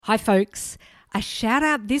Hi folks, a shout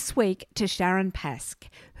out this week to Sharon Pask,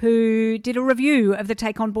 who did a review of the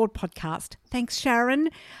Take On Board podcast. Thanks, Sharon.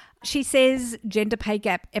 She says, gender pay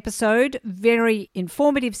gap episode, very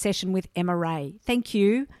informative session with Emma Ray. Thank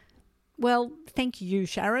you. Well, thank you,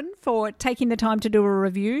 Sharon, for taking the time to do a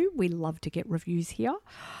review. We love to get reviews here.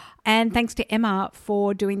 And thanks to Emma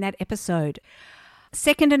for doing that episode.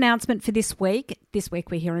 Second announcement for this week. This week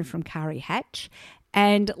we're hearing from Kari Hatch.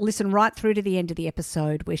 And listen right through to the end of the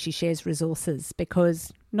episode where she shares resources,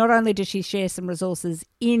 because not only does she share some resources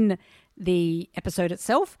in the episode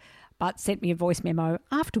itself, but sent me a voice memo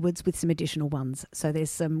afterwards with some additional ones. So there's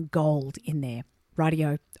some gold in there.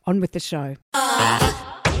 Rightio, on with the show.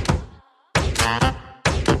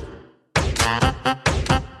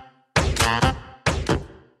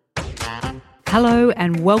 Hello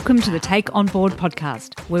and welcome to the Take On Board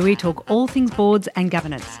podcast, where we talk all things boards and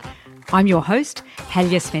governance. I'm your host,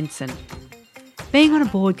 Helja Svensson. Being on a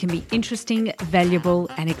board can be interesting, valuable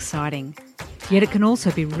and exciting, yet it can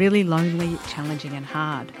also be really lonely, challenging and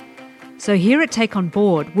hard. So here at Take On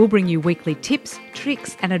Board, we'll bring you weekly tips,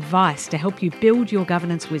 tricks and advice to help you build your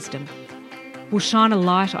governance wisdom. We'll shine a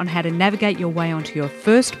light on how to navigate your way onto your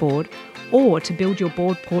first board or to build your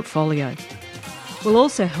board portfolio. We'll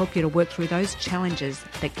also help you to work through those challenges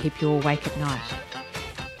that keep you awake at night.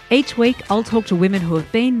 Each week, I'll talk to women who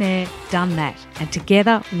have been there, done that, and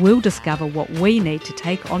together we'll discover what we need to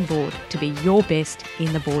take on board to be your best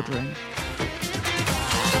in the boardroom.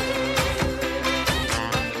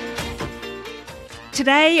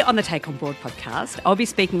 Today on the Take On Board podcast, I'll be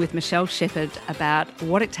speaking with Michelle Shepherd about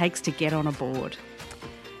what it takes to get on a board.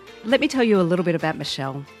 Let me tell you a little bit about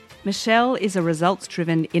Michelle. Michelle is a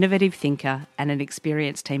results-driven, innovative thinker and an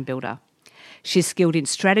experienced team builder. She's skilled in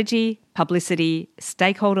strategy, publicity,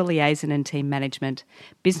 stakeholder liaison and team management,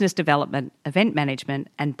 business development, event management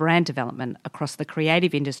and brand development across the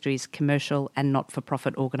creative industries, commercial and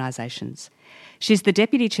not-for-profit organisations. She's the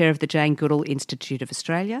Deputy Chair of the Jane Goodall Institute of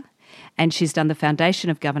Australia, and she's done the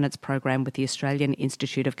Foundation of Governance program with the Australian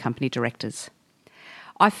Institute of Company Directors.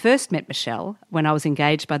 I first met Michelle when I was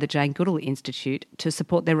engaged by the Jane Goodall Institute to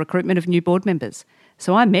support their recruitment of new board members.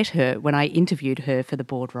 So I met her when I interviewed her for the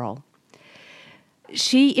board role.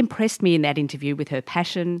 She impressed me in that interview with her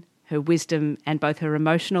passion, her wisdom, and both her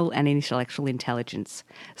emotional and intellectual intelligence.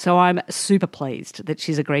 So I'm super pleased that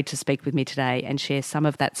she's agreed to speak with me today and share some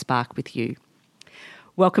of that spark with you.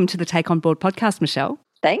 Welcome to the Take On Board podcast, Michelle.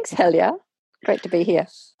 Thanks, Helja. Great to be here.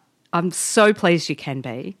 I'm so pleased you can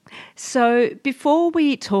be. So before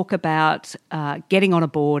we talk about getting on a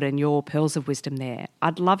board and your pearls of wisdom there,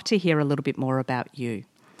 I'd love to hear a little bit more about you.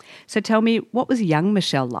 So tell me, what was young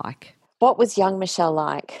Michelle like? What was young Michelle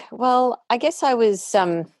like? Well, I guess I was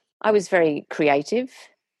very creative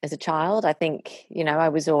as a child. I think, I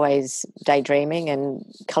was always daydreaming and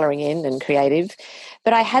colouring in and creative.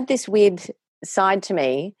 But I had this weird side to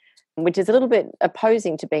me, which is a little bit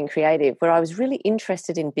opposing to being creative, where I was really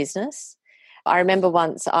interested in business. I remember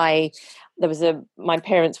once my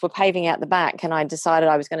parents were paving out the back and I decided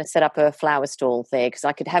I was going to set up a flower stall there because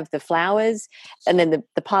I could have the flowers, and then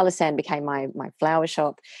the pile of sand became my flower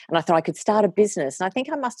shop, and I thought I could start a business. And I think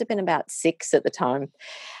I must have been about 6 at the time.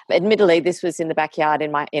 Admittedly, this was in the backyard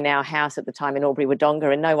in our house at the time in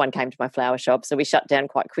Albury-Wodonga, and no one came to my flower shop, so we shut down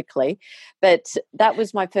quite quickly. But that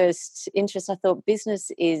was my first interest. I thought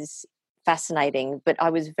business is fascinating, but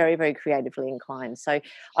I was very, very creatively inclined. So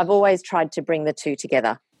I've always tried to bring the two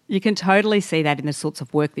together. You can totally see that in the sorts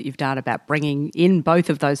of work that you've done about bringing in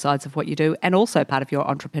both of those sides of what you do, and also part of your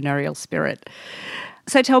entrepreneurial spirit.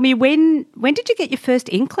 So tell me, when did you get your first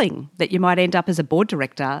inkling that you might end up as a board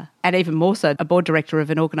director, and even more so a board director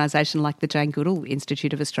of an organisation like the Jane Goodall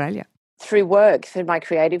Institute of Australia? Through work, through my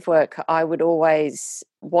creative work, I would always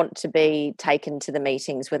want to be taken to the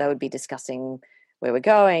meetings where they would be discussing where we're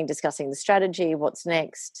going, discussing the strategy, what's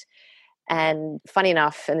next. And funny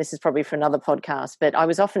enough, and this is probably for another podcast, but I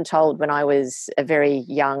was often told when I was a very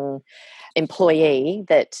young employee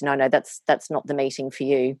that, no, that's not the meeting for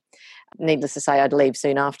you. Needless to say, I'd leave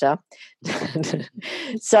soon after.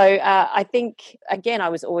 So I think, again, I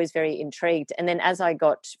was always very intrigued. And then as I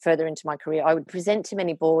got further into my career, I would present to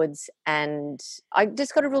many boards, and I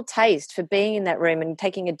just got a real taste for being in that room and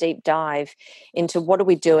taking a deep dive into what are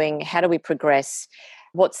we doing, how do we progress,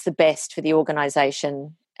 what's the best for the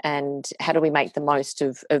organisation, and how do we make the most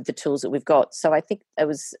of the tools that we've got. So I think there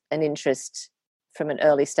was an interest from an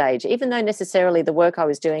early stage, even though necessarily the work I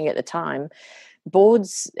was doing at the time,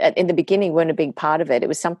 boards in the beginning weren't a big part of it. It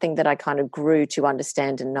was something that I kind of grew to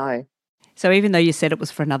understand and know. So even though you said it was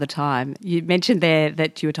for another time, you mentioned there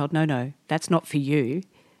that you were told, no, that's not for you.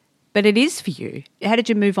 but it is for you. How did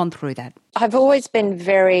you move on through that? I've always been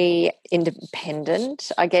very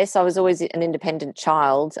independent. I guess I was always an independent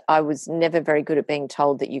child. I was never very good at being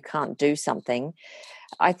told that you can't do something.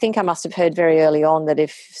 I think I must have heard very early on that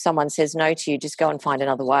if someone says no to you, just go and find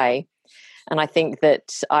another way. And I think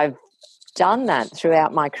that I've done that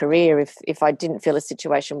throughout my career. If I didn't feel a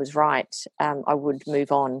situation was right, I would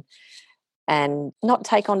move on and not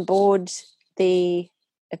take on board the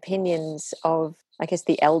opinions of, I guess,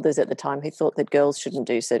 the elders at the time who thought that girls shouldn't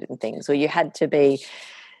do certain things, or you had to be,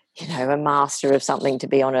 a master of something to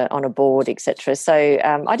be on a board, etc. So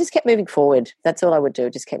I just kept moving forward. That's all I would do.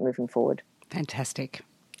 Just kept moving forward. Fantastic.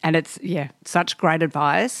 And it's, such great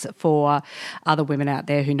advice for other women out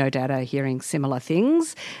there who no doubt are hearing similar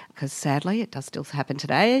things, because sadly it does still happen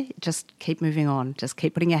today. Just keep moving on. Just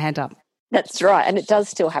keep putting your hand up. That's right. And it does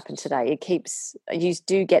still happen today. You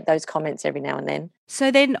do get those comments every now and then. So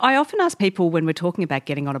then I often ask people when we're talking about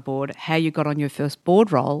getting on a board, how you got on your first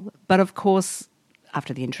board role. But of course,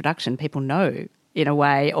 after the introduction, people know in a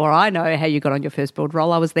way, or I know how you got on your first board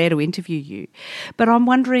role. I was there to interview you. But I'm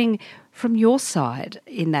wondering, from your side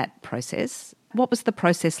in that process, what was the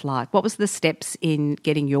process like? What was the steps in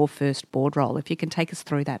getting your first board role? If you can take us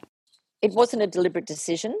through that. It wasn't a deliberate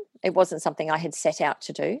decision. It wasn't something I had set out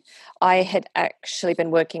to do. I had actually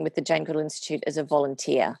been working with the Jane Goodall Institute as a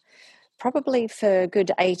volunteer, probably for a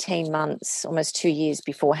good 18 months, almost 2 years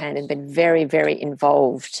beforehand, and been very, very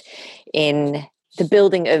involved in the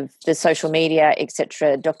building of the social media,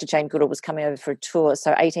 etc. Dr. Jane Goodall was coming over for a tour.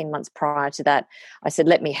 So 18 months prior to that, I said,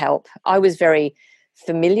 let me help. I was very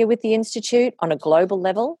familiar with the Institute on a global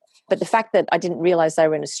level. But the fact that I didn't realise they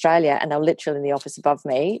were in Australia and they were literally in the office above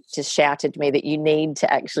me just shouted to me that you need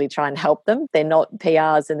to actually try and help them. They're not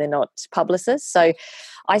PRs and they're not publicists. So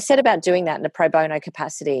I set about doing that in a pro bono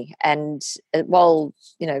capacity and while,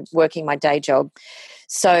 working my day job.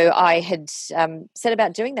 So I had set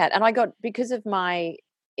about doing that. And I got, because of my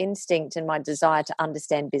instinct and my desire to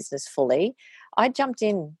understand business fully, I jumped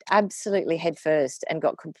in absolutely headfirst and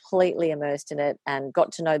got completely immersed in it and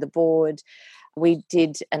got to know the board. We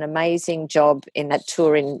did an amazing job in that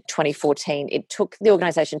tour in 2014. It took the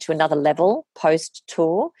organisation to another level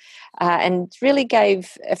post-tour and really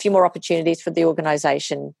gave a few more opportunities for the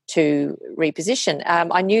organisation to reposition.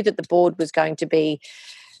 I knew that the board was going to be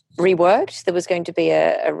reworked. There was going to be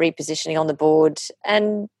a repositioning on the board.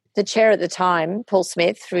 And the chair at the time, Paul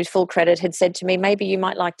Smith, through full credit, had said to me, maybe you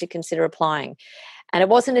might like to consider applying. And it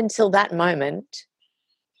wasn't until that moment,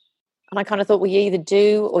 and I kind of thought, well, you either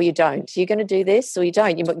do or you don't. You're going to do this or you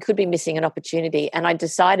don't. You could be missing an opportunity. And I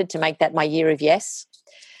decided to make that my year of yes.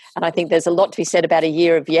 And I think there's a lot to be said about a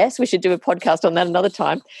year of yes. We should do a podcast on that another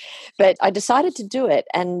time. But I decided to do it.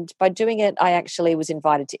 And by doing it, I actually was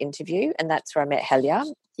invited to interview. And that's where I met Helia.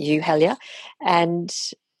 And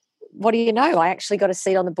what do you know? I actually got a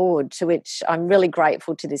seat on the board, to which I'm really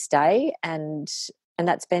grateful to this day. And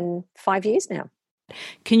that's been 5 years now.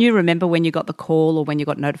 Can you remember when you got the call or when you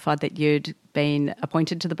got notified that you'd been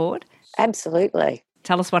appointed to the board? Absolutely.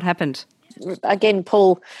 Tell us what happened. Again,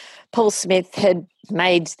 Paul Smith had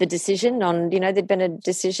made the decision on, there'd been a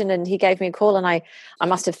decision and he gave me a call and I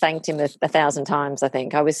must have thanked him 1,000 times, I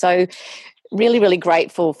think. I was so really, really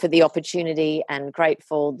grateful for the opportunity and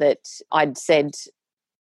grateful that I'd said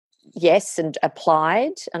yes and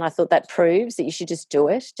applied. And I thought that proves that you should just do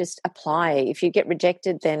it. Just apply. If you get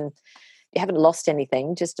rejected, then you haven't lost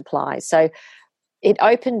anything, just apply. So it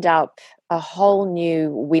opened up a whole new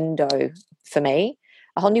window for me,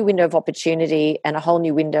 a whole new window of opportunity and a whole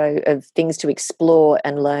new window of things to explore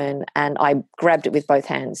and learn. And I grabbed it with both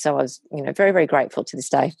hands. So I was, very, very grateful to this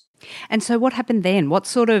day. And so what happened then?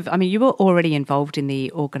 You were already involved in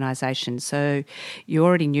the organisation, so you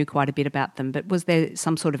already knew quite a bit about them, but was there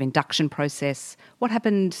some sort of induction process? What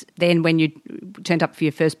happened then when you turned up for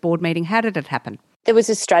your first board meeting? How did it happen? There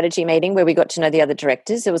was a strategy meeting where we got to know the other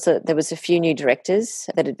directors. There was a few new directors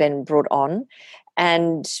that had been brought on,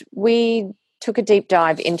 and we took a deep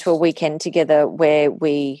dive into a weekend together where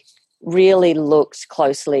we really looked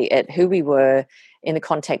closely at who we were in the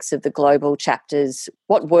context of the global chapters,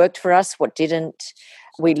 what worked for us, what didn't.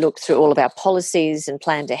 We looked through all of our policies and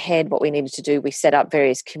planned ahead what we needed to do. We set up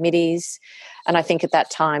various committees, and I think at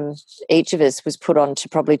that time each of us was put on to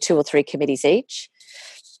probably 2 or 3 committees each.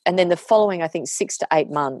 And then the following, I think, 6 to 8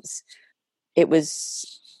 months, it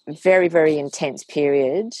was a very, very intense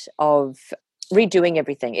period of redoing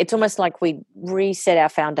everything. It's almost like we reset our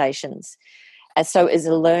foundations. And so as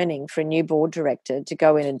a learning for a new board director to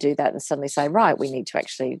go in and do that and suddenly say, right, we need to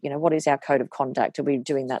actually, what is our code of conduct? Are we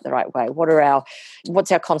doing that the right way?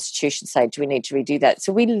 What's our constitution say? Do we need to redo that?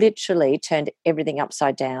 So we literally turned everything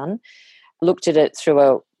upside down, looked at it through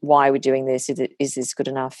a why we're doing this. Is this good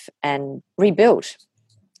enough? And rebuilt.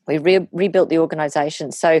 We rebuilt the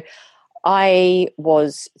organisation. So I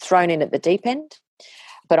was thrown in at the deep end,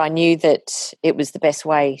 but I knew that it was the best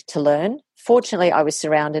way to learn. Fortunately, I was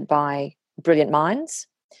surrounded by brilliant minds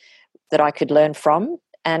that I could learn from,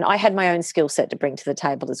 and I had my own skill set to bring to the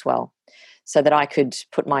table as well, so that I could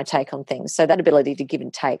put my take on things. So that ability to give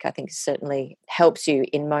and take, I think, certainly helps you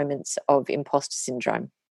in moments of imposter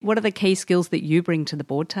syndrome. What are the key skills that you bring to the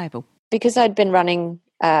board table? Because I'd been running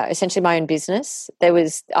essentially my own business,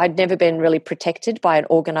 I'd never been really protected by an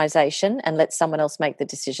organisation and let someone else make the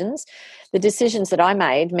decisions. The decisions that I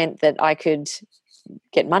made meant that I could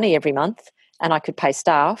get money every month and I could pay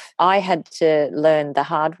staff. I had to learn the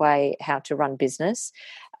hard way how to run business,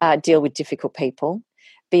 deal with difficult people,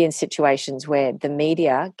 be in situations where the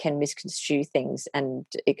media can misconstrue things and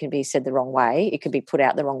it can be said the wrong way. It could be put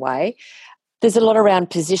out the wrong way. There's a lot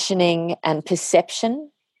around positioning and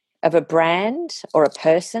perception of a brand or a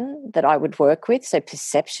person that I would work with. So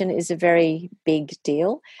perception is a very big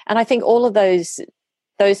deal. And I think all of those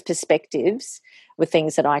perspectives were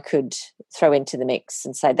things that I could throw into the mix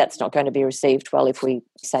and say, that's not going to be received well if we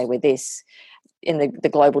say we're this. In the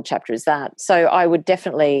global chapter is that. So I would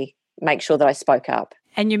definitely make sure that I spoke up.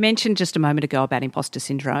 And you mentioned just a moment ago about imposter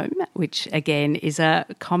syndrome, which again is a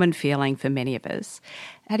common feeling for many of us.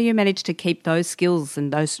 How do you manage to keep those skills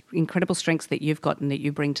and those incredible strengths that you've got and that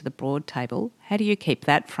you bring to the board table? How do you keep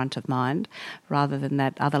that front of mind rather than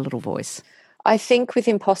that other little voice? I think with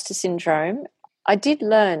imposter syndrome, I did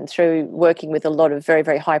learn through working with a lot of very,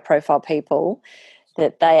 very high profile people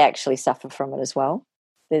that they actually suffer from it as well.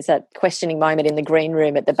 There's that questioning moment in the green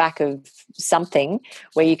room at the back of something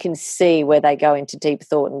where you can see where they go into deep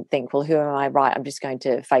thought and think, well, who am I? Right, I'm just going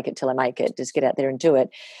to fake it till I make it, just get out there and do it.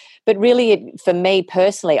 But really, for me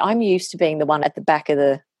personally, I'm used to being the one at the back of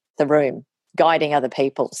the room, guiding other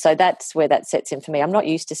people. So that's where that sets in for me. I'm not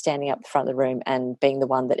used to standing up the front of the room and being the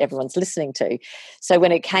one that everyone's listening to. So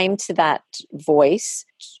when it came to that voice,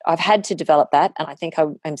 I've had to develop that, and I think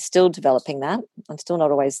I'm still developing that. I'm still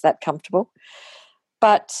not always that comfortable.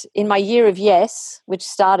 But in my year of yes, which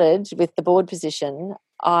started with the board position,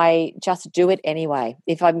 I just do it anyway.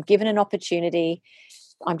 If I'm given an opportunity,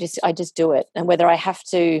 I just do it. And whether I have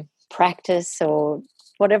to practice or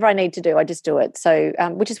whatever I need to do, I just do it. So,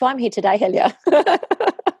 which is why I'm here today, Helia.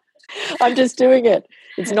 I'm just doing it.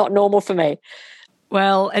 It's not normal for me.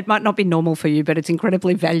 Well, it might not be normal for you, but it's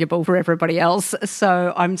incredibly valuable for everybody else.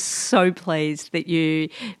 So I'm so pleased that you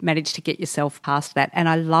managed to get yourself past that. And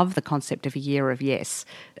I love the concept of a year of yes.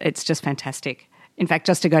 It's just fantastic. In fact,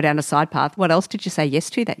 just to go down a side path, what else did you say yes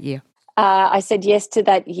to that year? I said yes to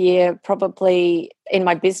that year. Probably in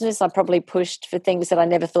my business, I probably pushed for things that I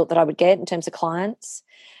never thought that I would get in terms of clients.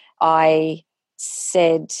 I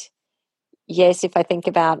said yes if I think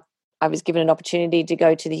about I was given an opportunity to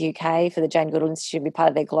go to the UK for the Jane Goodall Institute and be part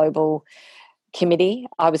of their global committee.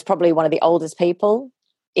 I was probably one of the oldest people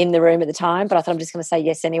in the room at the time, but I thought I'm just going to say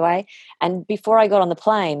yes anyway. And before I got on the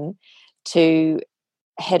plane to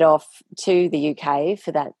head off to the UK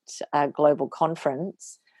for that global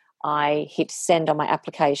conference, I hit send on my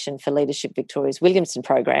application for Leadership Victoria's Williamson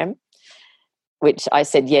program, which I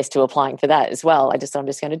said yes to applying for that as well. I just thought I'm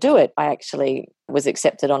just going to do it. I actually was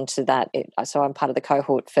accepted onto that. So I'm part of the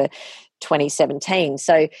cohort for 2017.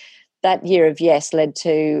 So that year of yes led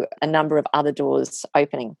to a number of other doors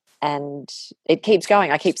opening, and it keeps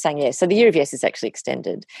going. I keep saying yes. So the year of yes is actually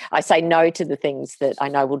extended. I say no to the things that I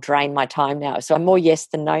know will drain my time now. So I'm more yes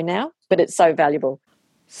than no now, but it's so valuable.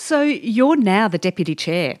 So you're now the Deputy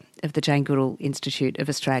Chair of the Jane Goodall Institute of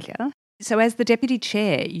Australia. So as the Deputy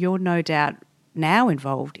Chair, you're no doubt now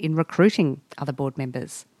involved in recruiting other board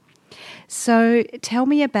members. So tell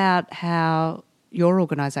me about how your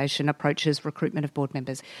organisation approaches recruitment of board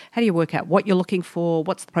members. How do you work out what you're looking for?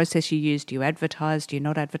 What's the process you use? Do you advertise? Do you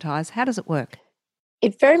not advertise? How does it work?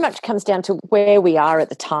 It very much comes down to where we are at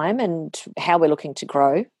the time and how we're looking to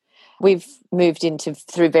grow. We've moved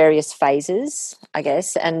through various phases, I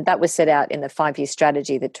guess, and that was set out in the 5-year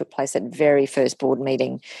strategy that took place at the very first board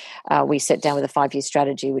meeting. We sat down with a 5-year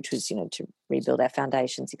strategy, which was, to rebuild our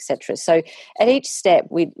foundations, etc. So at each step,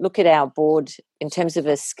 we look at our board in terms of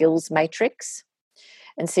a skills matrix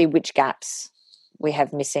and see which gaps we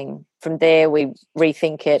have missing. From there, we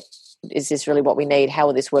rethink it. Is this really what we need? How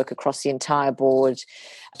will this work across the entire board?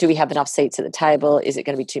 Do we have enough seats at the table? Is it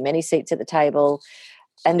going to be too many seats at the table?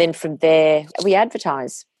 And then from there, we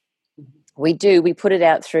advertise. We put it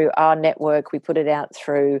out through our network. We put it out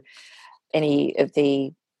through any of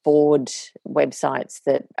the board websites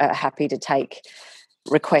that are happy to take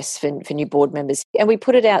requests for new board members. And we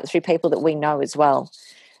put it out through people that we know as well.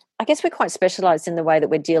 I guess we're quite specialised in the way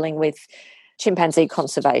that we're dealing with chimpanzee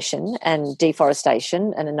conservation and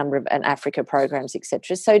deforestation and a number of and Africa programs,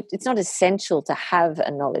 etc. So it's not essential to have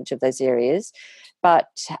a knowledge of those areas,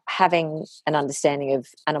 but having an understanding of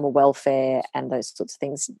animal welfare and those sorts of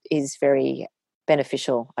things is very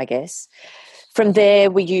beneficial, I guess. From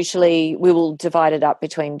there, we will divide it up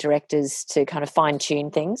between directors to kind of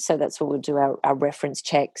fine-tune things. So that's what we'll do, our reference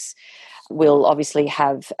checks. We'll obviously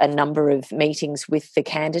have a number of meetings with the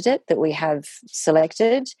candidate that we have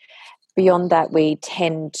selected. Beyond that, we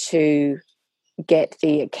tend to get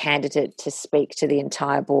the candidate to speak to the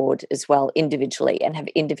entire board as well individually and have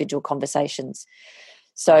individual conversations.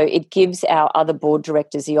 So it gives our other board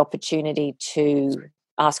directors the opportunity to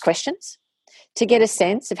ask questions, to get a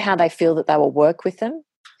sense of how they feel that they will work with them,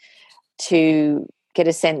 to get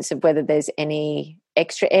a sense of whether there's any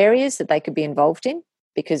extra areas that they could be involved in,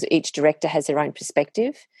 because each director has their own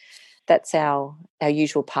perspective. That's our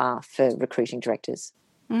usual path for recruiting directors.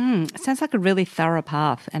 It sounds like a really thorough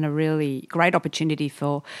path and a really great opportunity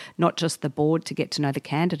for not just the board to get to know the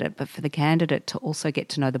candidate, but for the candidate to also get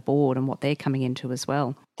to know the board and what they're coming into as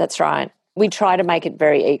well. That's right. We try to make it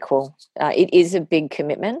very equal. It is a big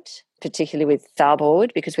commitment, particularly with our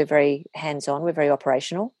board, because we're very hands-on, we're very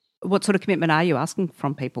operational. What sort of commitment are you asking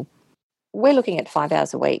from people? We're looking at 5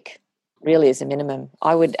 hours a week, really as a minimum.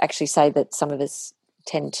 I would actually say that some of us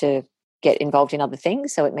tend to get involved in other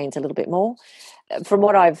things, so it means a little bit more. From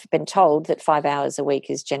what I've been told, that 5 hours a week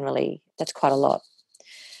is generally, that's quite a lot.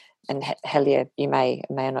 And Helia, you may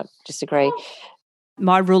or not disagree.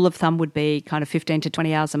 My rule of thumb would be kind of 15 to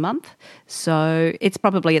 20 hours a month. So it's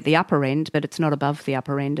probably at the upper end, but it's not above the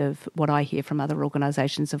upper end of what I hear from other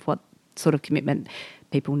organisations of what sort of commitment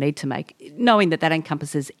people need to make, knowing that that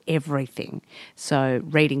encompasses everything. So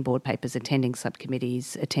reading board papers, attending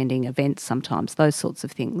subcommittees, attending events sometimes, those sorts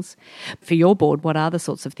of things. For your board, what are the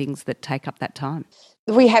sorts of things that take up that time?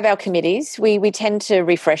 We have our committees. We tend to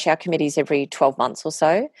refresh our committees every 12 months or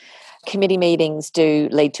so. Committee meetings do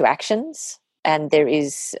lead to actions, and there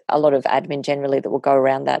is a lot of admin generally that will go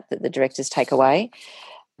around that the directors take away.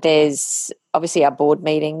 There's obviously our board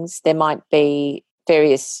meetings. There might be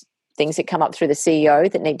various things that come up through the CEO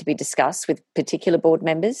that need to be discussed with particular board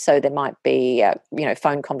members. So there might be,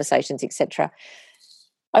 phone conversations, etc.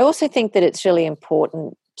 I also think that it's really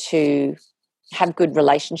important to have good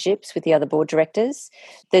relationships with the other board directors.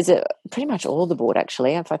 There's pretty much all the board,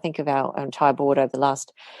 actually. If I think of our entire board over the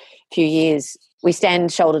last few years, we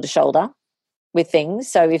stand shoulder to shoulder with things.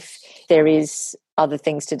 So if there is other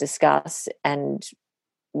things to discuss, and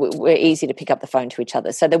we're easy to pick up the phone to each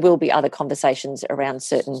other. So there will be other conversations around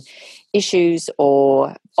certain issues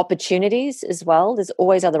or opportunities as well. There's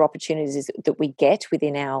always other opportunities that we get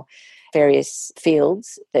within our various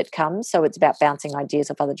fields that come. So it's about bouncing ideas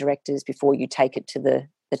off other directors before you take it to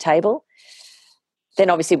the table. Then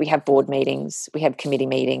obviously we have board meetings, we have committee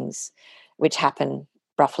meetings, which happen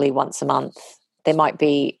roughly once a month. There might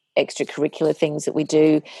be extracurricular things that we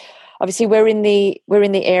do. Obviously, we're in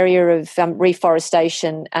the area of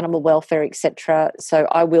reforestation, animal welfare, etc. So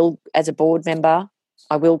I will, as a board member,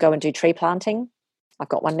 I will go and do tree planting. I've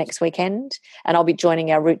got one next weekend, and I'll be joining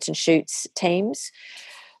our Roots and Shoots teams,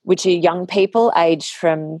 which are young people aged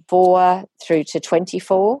from 4 through to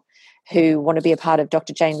 24 who want to be a part of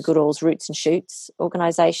Dr. Jane Goodall's Roots and Shoots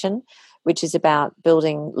organisation, which is about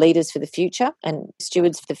building leaders for the future and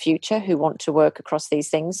stewards for the future who want to work across these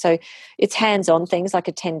things. So it's hands-on things like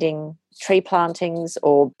attending tree plantings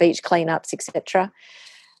or beach cleanups, etc.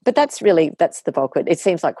 But that's the bulk of it. It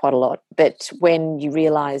seems like quite a lot. But when you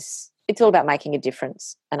realise it's all about making a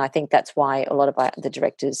difference, and I think that's why a lot of the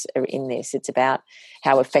directors are in this. It's about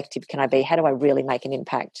how effective can I be? How do I really make an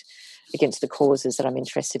impact against the causes that I'm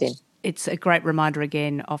interested in? It's a great reminder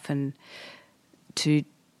again, often, to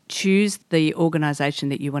choose the organisation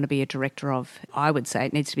that you want to be a director of. I would say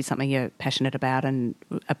it needs to be something you're passionate about and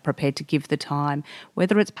are prepared to give the time,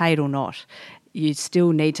 whether it's paid or not. You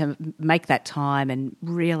still need to make that time and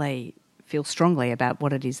really feel strongly about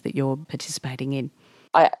what it is that you're participating in.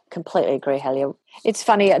 I completely agree, Helia. It's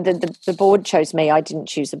funny, the board chose me. I didn't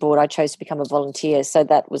choose the board. I chose to become a volunteer, so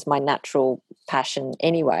that was my natural passion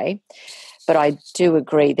anyway. But I do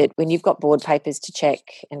agree that when you've got board papers to check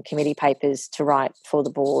and committee papers to write for the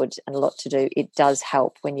board and a lot to do, it does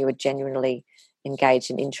help when you are genuinely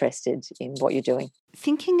engaged and interested in what you're doing.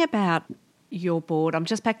 Thinking about your board, I'm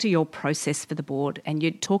just back to your process for the board, and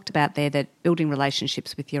you talked about there that building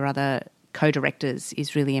relationships with your other co-directors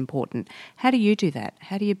is really important. How do you do that?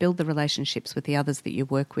 How do you build the relationships with the others that you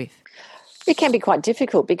work with? It can be quite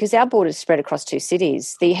difficult because our board is spread across 2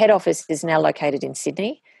 cities. The head office is now located in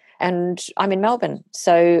Sydney, and I'm in Melbourne.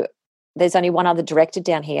 So there's only one other director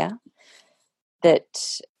down here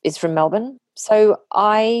that is from Melbourne. So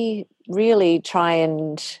I really try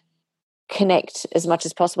and connect as much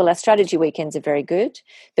as possible. Our strategy weekends are very good,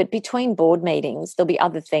 but between board meetings, there'll be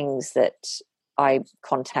other things that I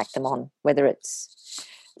contact them on, whether it's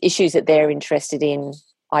issues that they're interested in,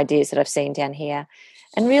 ideas that I've seen down here,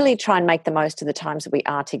 and really try and make the most of the times that we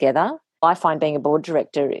are together. I find being a board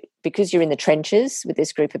director, because you're in the trenches with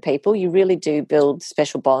this group of people, you really do build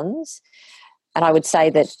special bonds. And I would say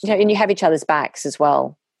that, and you have each other's backs as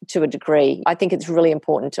well to a degree. I think it's really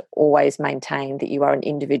important to always maintain that you are an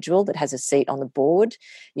individual that has a seat on the board.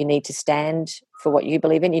 You need to stand for what you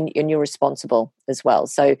believe in, and you're responsible as well.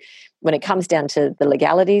 So when it comes down to the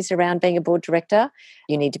legalities around being a board director,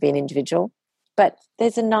 you need to be an individual. But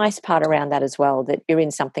there's a nice part around that as well, that you're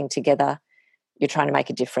in something together, you're trying to make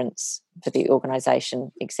a difference for the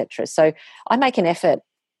organisation, etc. So I make an effort.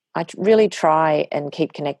 I really try and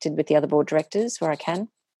keep connected with the other board directors where I can.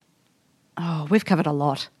 Oh, we've covered a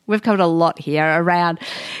lot. We've covered a lot here around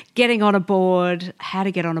getting on a board, how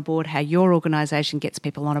to get on a board, how your organisation gets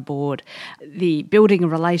people on a board, the building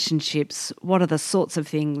of relationships, what are the sorts of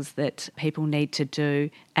things that people need to do,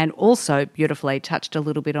 and also beautifully touched a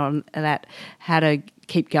little bit on that, how to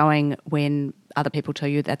keep going when other people tell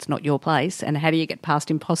you that's not your place, and how do you get past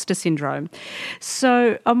imposter syndrome.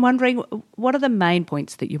 So I'm wondering, what are the main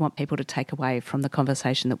points that you want people to take away from the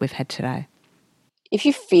conversation that we've had today? If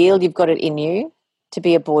you feel you've got it in you to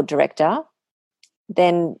be a board director,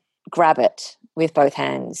 then grab it with both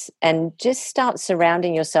hands and just start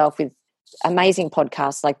surrounding yourself with amazing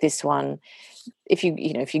podcasts like this one. If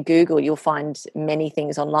you Google, you'll find many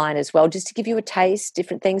things online as well, just to give you a taste,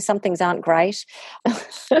 different things. Some things aren't great.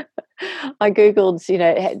 I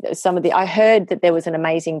Googled, I heard that there was an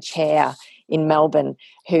amazing chair in Melbourne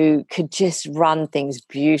who could just run things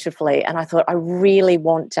beautifully. And I thought, I really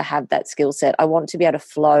want to have that skill set. I want to be able to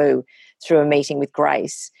flow through a meeting with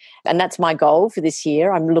grace. And that's my goal for this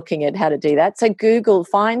year. I'm looking at how to do that. So Google,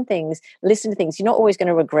 find things, listen to things. You're not always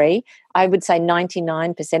going to agree. I would say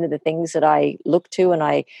 99% of the things that I look to and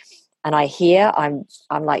I hear, I'm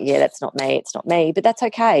like, yeah, that's not me. It's not me. But that's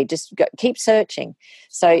okay. Just keep searching.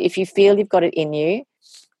 So if you feel you've got it in you,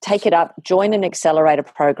 take it up, join an accelerator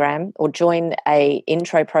program or join a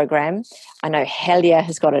intro program. I know Helia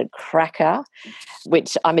has got a cracker,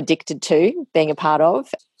 which I'm addicted to being a part of.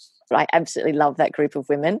 I absolutely love that group of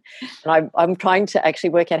women. And I'm trying to actually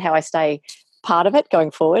work out how I stay part of it going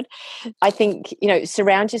forward. I think,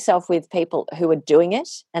 surround yourself with people who are doing it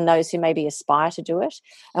and those who maybe aspire to do it.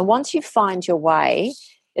 And once you find your way,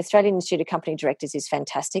 Australian Institute of Company Directors is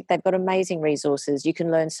fantastic. They've got amazing resources. You can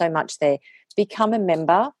learn so much there. Become a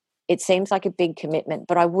member. It seems like a big commitment,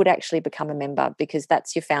 but I would actually become a member because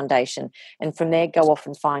that's your foundation. And from there, go off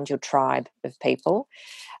and find your tribe of people.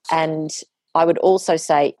 And I would also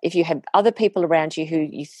say, if you have other people around you who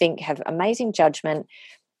you think have amazing judgment,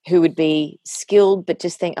 who would be skilled but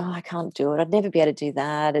just think, oh, I can't do it, I'd never be able to do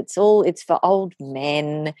that, it's for old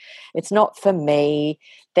men, it's not for me,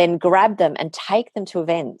 then grab them and take them to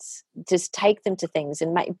events. Just take them to things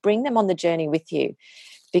and bring them on the journey with you.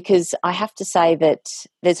 Because I have to say that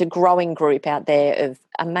there's a growing group out there of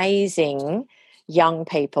amazing young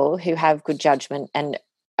people who have good judgment and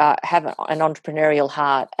have an entrepreneurial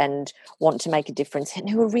heart and want to make a difference and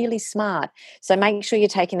who are really smart. So make sure you're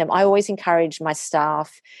taking them. I always encourage my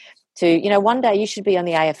staff to, one day you should be on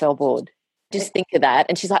the AFL board. Just think of that.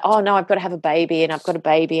 And she's like, oh, no, I've got to have a baby and I've got a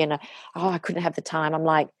baby and I couldn't have the time. I'm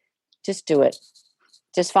like, just do it.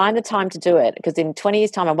 Just find the time to do it, because in 20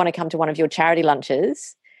 years' time I want to come to one of your charity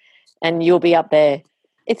lunches and you'll be up there.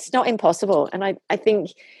 It's not impossible. And I think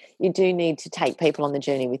you do need to take people on the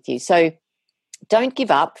journey with you. So don't give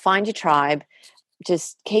up. Find your tribe.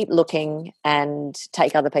 Just keep looking and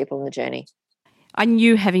take other people on the journey. I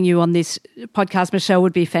knew having you on this podcast, Michelle,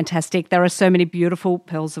 would be fantastic. There are so many beautiful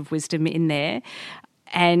pearls of wisdom in there.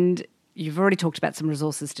 And you've already talked about some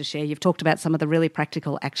resources to share. You've talked about some of the really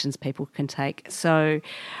practical actions people can take. So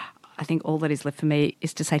I think all that is left for me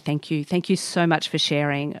is to say thank you. Thank you so much for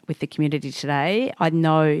sharing with the community today. I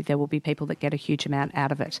know there will be people that get a huge amount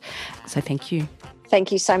out of it. So thank you.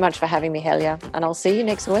 Thank you so much for having me, Helia. And I'll see you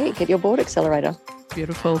next week at your board accelerator.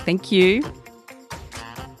 Beautiful. Thank you.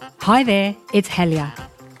 Hi there, it's Helia.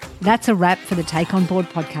 That's a wrap for the Take On Board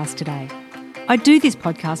podcast today. I do this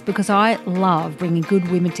podcast because I love bringing good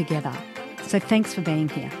women together. So thanks for being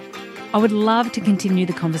here. I would love to continue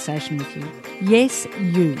the conversation with you. Yes,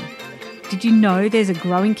 you. Did you know there's a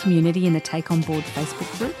growing community in the Take On Board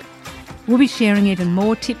Facebook group? We'll be sharing even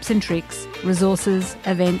more tips and tricks, resources,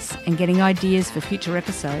 events, and getting ideas for future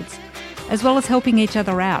episodes, as well as helping each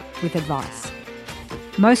other out with advice.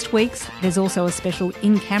 Most weeks, there's also a special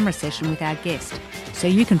in-camera session with our guest, so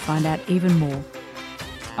you can find out even more.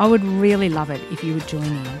 I would really love it if you would join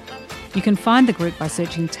in. You can find the group by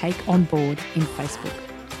searching Take On Board in Facebook.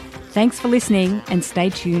 Thanks for listening and stay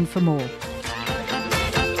tuned for more.